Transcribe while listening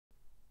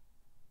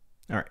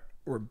All right,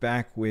 we're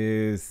back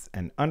with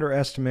an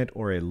underestimate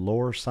or a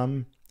lower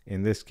sum.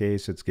 In this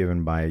case, it's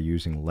given by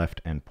using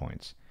left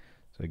endpoints.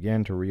 So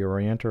again, to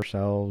reorient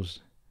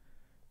ourselves,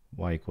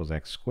 y equals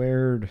x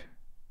squared.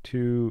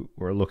 2,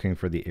 we're looking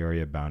for the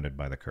area bounded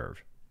by the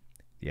curve,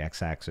 the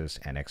x-axis,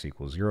 and x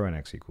equals 0 and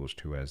x equals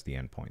 2 as the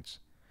endpoints.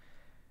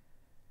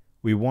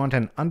 We want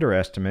an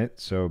underestimate,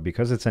 so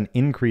because it's an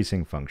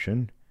increasing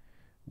function,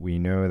 we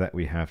know that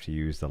we have to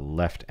use the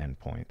left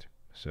endpoint.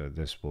 So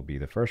this will be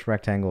the first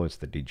rectangle, it's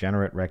the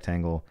degenerate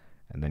rectangle,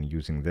 and then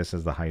using this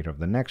as the height of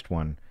the next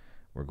one,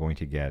 we're going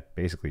to get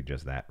basically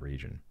just that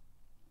region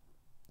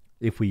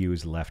if we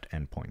use left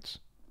endpoints.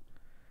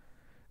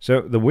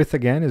 So the width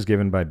again is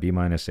given by b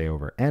minus a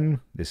over n.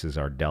 This is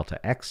our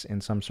delta x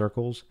in some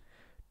circles.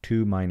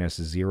 2 minus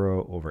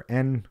 0 over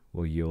n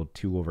will yield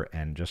 2 over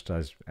n, just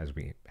as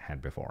we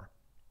had before.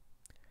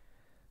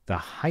 The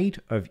height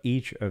of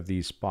each of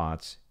these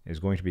spots is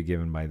going to be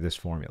given by this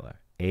formula,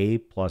 a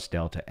plus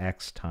delta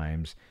x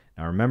times,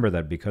 now remember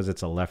that because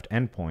it's a left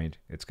endpoint,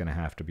 it's going to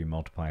have to be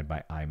multiplied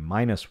by I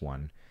minus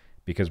 1,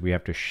 because we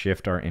have to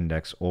shift our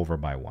index over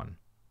by 1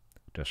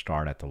 to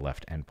start at the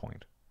left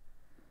endpoint.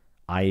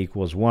 I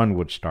equals 1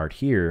 would start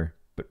here,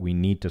 but we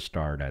need to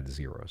start at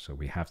 0, so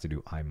we have to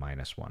do I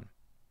minus 1.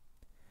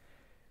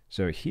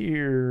 So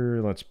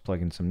here, let's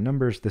plug in some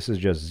numbers. This is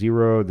just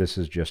 0, this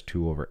is just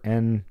 2 over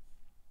n,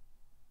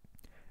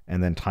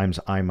 and then times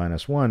I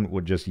minus 1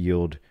 would just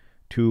yield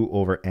 2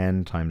 over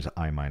n times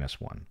I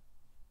minus 1.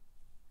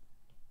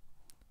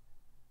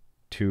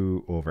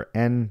 2 over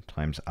n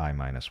times I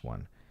minus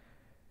 1.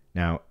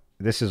 Now,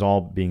 this is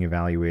all being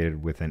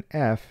evaluated with an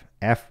f.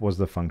 F was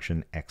the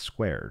function x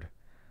squared.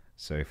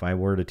 So if I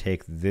were to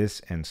take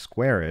this and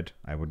square it,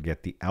 I would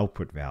get the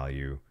output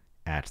value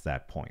at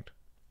that point.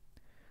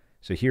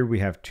 So here we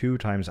have 2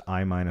 times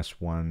I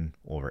minus 1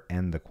 over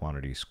n, the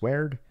quantity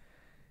squared.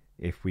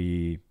 If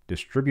we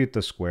distribute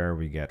the square,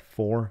 we get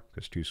 4,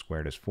 because 2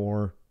 squared is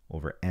 4,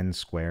 over n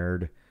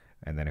squared.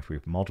 And then if we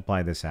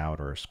multiply this out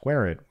or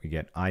square it, we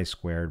get I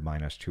squared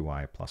minus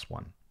 2i plus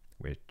 1,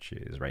 which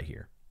is right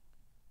here.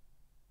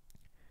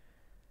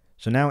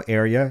 So now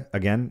area,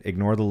 again,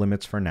 ignore the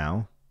limits for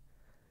now.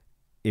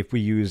 If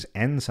we use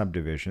n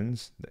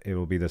subdivisions, it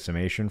will be the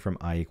summation from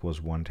I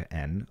equals 1 to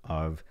n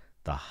of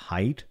the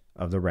height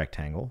of the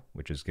rectangle,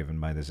 which is given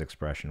by this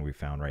expression we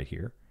found right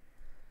here,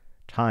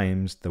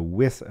 times the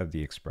width of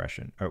the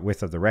expression, or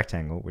width of the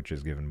rectangle, which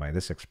is given by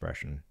this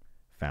expression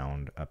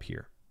found up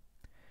here.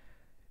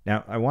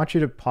 Now, I want you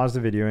to pause the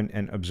video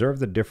and observe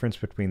the difference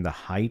between the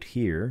height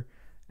here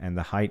and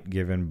the height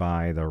given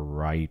by the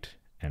right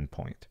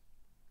endpoint.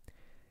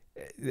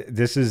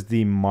 This is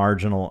the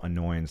marginal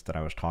annoyance that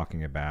I was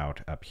talking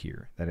about up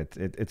here, that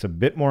it's a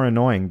bit more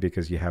annoying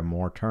because you have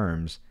more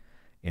terms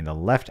in the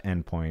left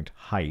endpoint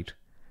height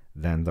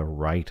than the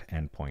right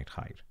endpoint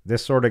height.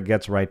 This sort of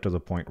gets right to the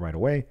point right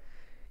away.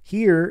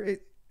 Here,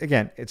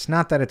 again, it's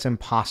not that it's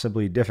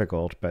impossibly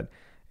difficult, but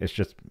it's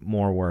just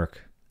more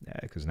work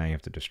because now you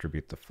have to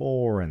distribute the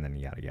 4 and then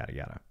yada, yada,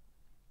 yada.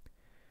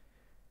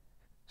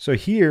 So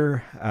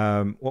here,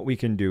 what we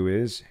can do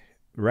is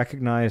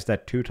recognize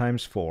that 2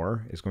 times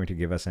 4 is going to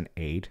give us an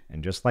 8,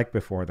 and just like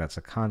before, that's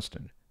a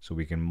constant. So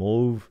we can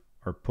move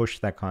or push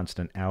that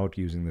constant out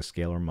using the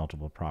scalar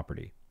multiple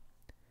property.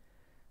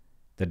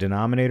 The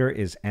denominator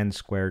is n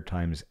squared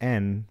times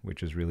n,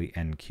 which is really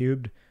n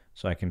cubed,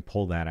 so I can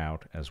pull that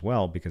out as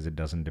well because it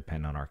doesn't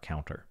depend on our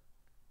counter.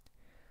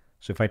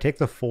 So if I take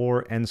the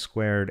 4 n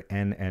squared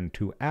n and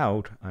 2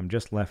 out, I'm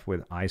just left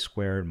with I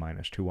squared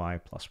minus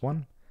 2i plus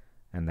 1,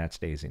 and that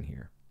stays in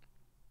here.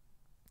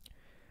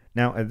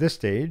 Now, at this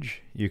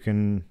stage, you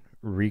can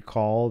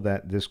recall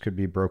that this could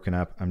be broken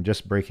up. I'm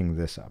just breaking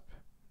this up,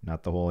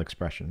 not the whole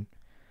expression.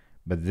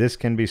 But this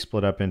can be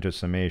split up into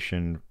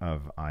summation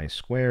of I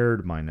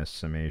squared minus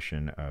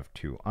summation of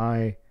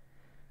 2i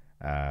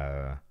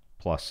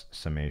plus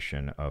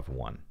summation of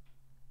 1,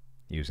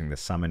 using the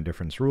sum and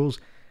difference rules.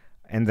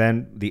 And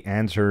then the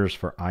answers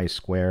for I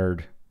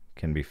squared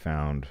can be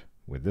found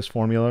with this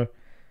formula.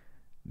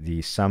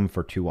 The sum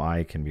for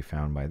 2i can be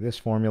found by this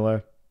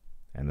formula.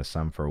 And the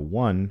sum for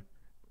 1,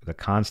 the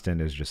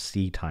constant is just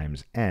c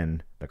times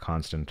n, the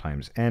constant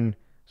times n,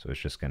 so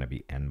it's just going to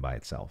be n by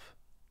itself.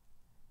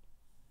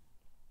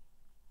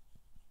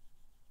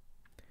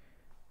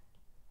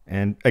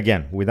 And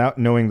again, without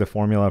knowing the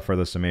formula for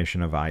the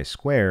summation of I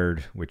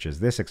squared, which is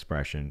this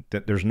expression,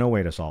 there's no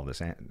way to solve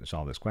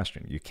this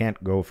question. You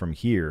can't go from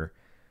here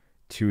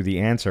to the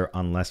answer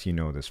unless you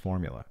know this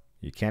formula.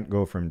 You can't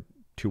go from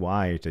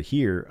 2i to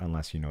here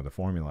unless you know the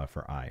formula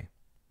for I.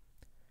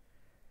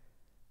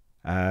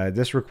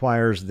 This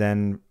requires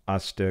then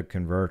us to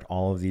convert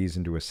all of these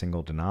into a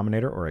single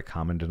denominator or a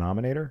common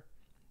denominator.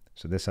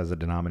 So this has a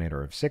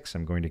denominator of 6.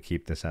 I'm going to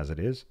keep this as it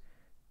is.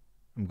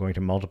 I'm going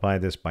to multiply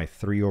this by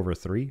 3 over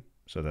 3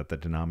 so that the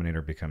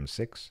denominator becomes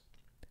 6.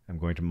 I'm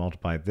going to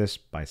multiply this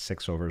by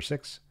 6 over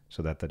 6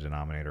 so that the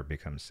denominator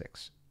becomes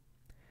 6.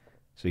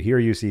 So here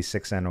you see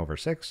 6n over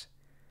 6.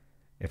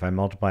 If I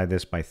multiply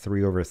this by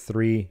 3 over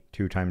 3,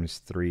 2 times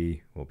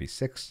 3 will be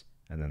 6,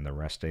 and then the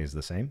rest stays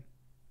the same.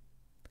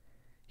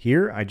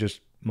 Here, I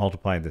just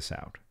multiplied this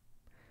out.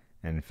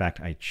 And in fact,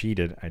 I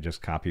cheated. I just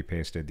copy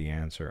pasted the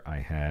answer I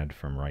had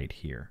from right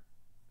here.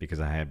 Because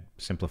I had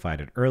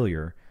simplified it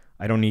earlier,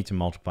 I don't need to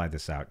multiply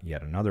this out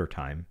yet another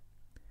time.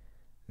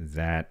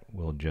 That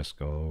will just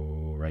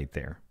go right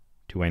there.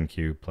 2n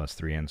cubed plus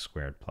 3n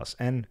squared plus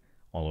n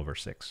all over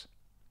 6.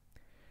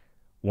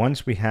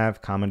 Once we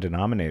have common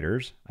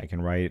denominators, I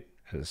can write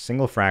a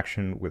single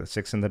fraction with a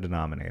 6 in the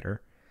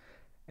denominator,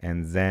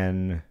 and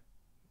then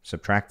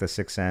subtract the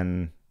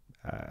 6n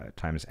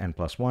times n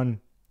plus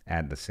 1,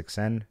 add the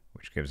 6n,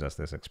 which gives us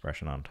this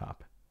expression on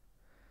top.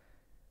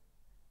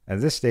 At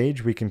this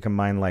stage, we can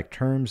combine like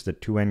terms. The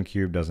 2n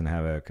cubed doesn't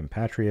have a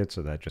compatriot,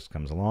 so that just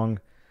comes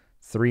along.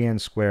 3n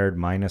squared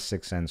minus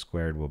 6n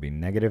squared will be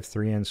negative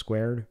 3n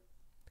squared.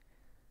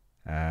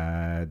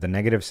 The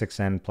negative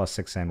 6n plus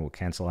 6n will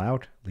cancel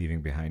out, leaving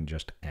behind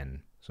just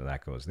n. So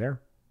that goes there.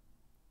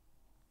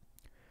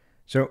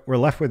 So we're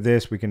left with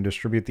this. We can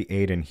distribute the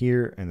 8 in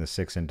here and the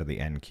 6 into the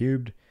n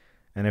cubed.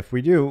 And if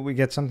we do, we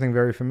get something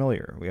very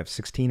familiar. We have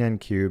 16n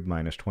cubed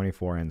minus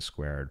 24n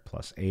squared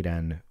plus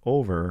 8n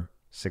over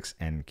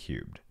 6n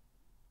cubed.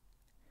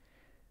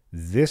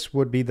 This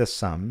would be the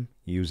sum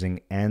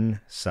using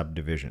n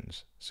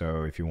subdivisions.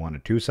 So if you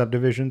wanted 2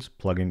 subdivisions,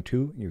 plug in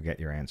 2, you get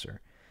your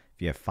answer.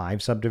 If you have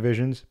 5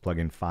 subdivisions, plug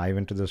in 5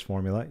 into this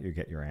formula, you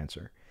get your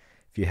answer.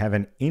 If you have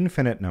an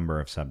infinite number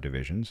of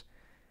subdivisions,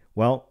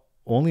 well,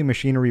 only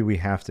machinery we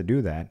have to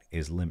do that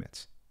is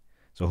limits.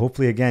 So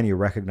hopefully, again, you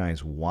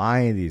recognize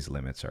why these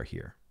limits are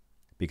here.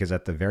 Because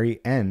at the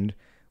very end,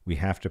 we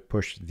have to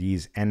push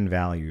these n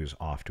values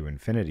off to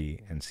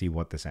infinity and see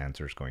what this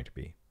answer is going to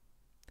be.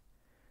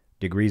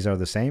 Degrees are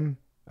the same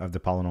of the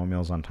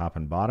polynomials on top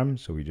and bottom,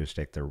 so we just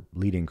take the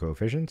leading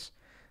coefficients,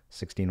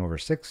 16 over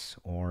 6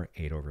 or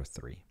 8 over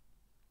 3.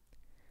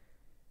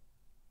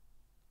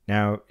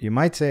 Now, you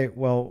might say,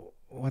 well,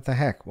 what the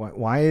heck?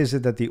 Why is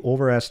it that the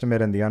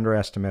overestimate and the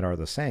underestimate are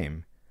the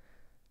same?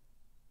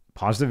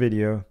 Pause the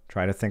video,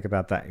 try to think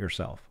about that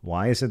yourself.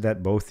 Why is it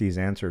that both these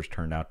answers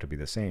turned out to be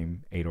the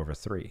same, 8 over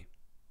 3?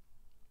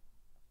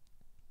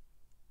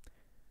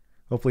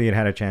 Hopefully you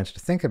had a chance to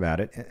think about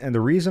it. And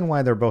the reason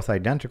why they're both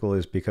identical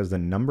is because the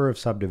number of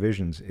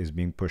subdivisions is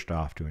being pushed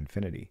off to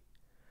infinity.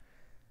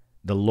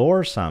 The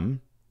lower sum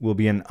will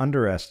be an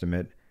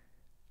underestimate,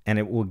 and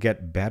it will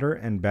get better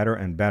and better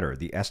and better.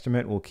 The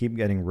estimate will keep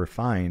getting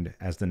refined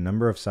as the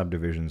number of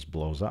subdivisions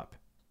blows up.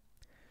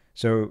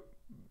 So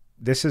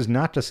this is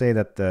not to say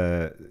that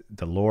the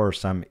lower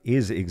sum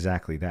is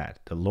exactly that.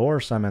 The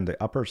lower sum and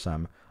the upper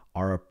sum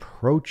are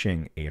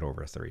approaching 8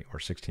 over 3 or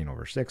 16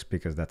 over 6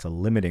 because that's a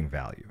limiting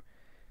value.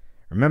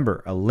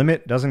 Remember, a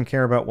limit doesn't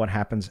care about what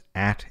happens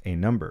at a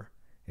number.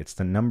 It's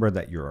the number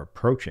that you're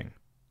approaching.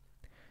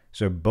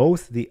 So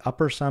both the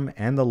upper sum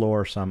and the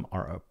lower sum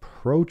are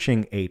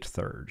approaching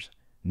 8/3.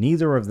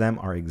 Neither of them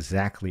are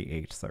exactly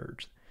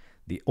 8/3.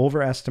 The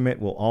overestimate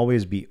will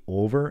always be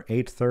over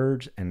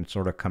 8/3 and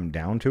sort of come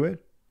down to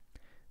it.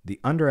 The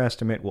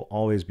underestimate will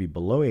always be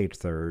below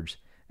 8/3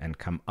 and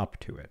come up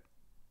to it.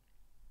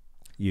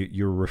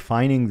 You're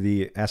refining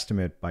the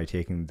estimate by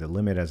taking the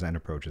limit as n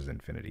approaches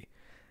infinity.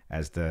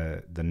 As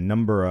the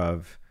number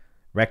of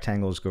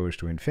rectangles goes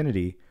to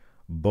infinity,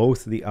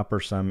 both the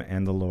upper sum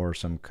and the lower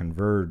sum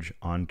converge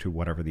onto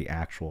whatever the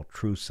actual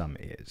true sum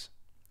is.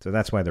 So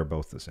that's why they're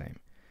both the same.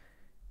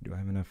 Do I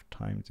have enough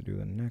time to do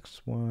the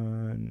next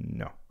one?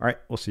 No. All right,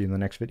 we'll see you in the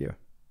next video.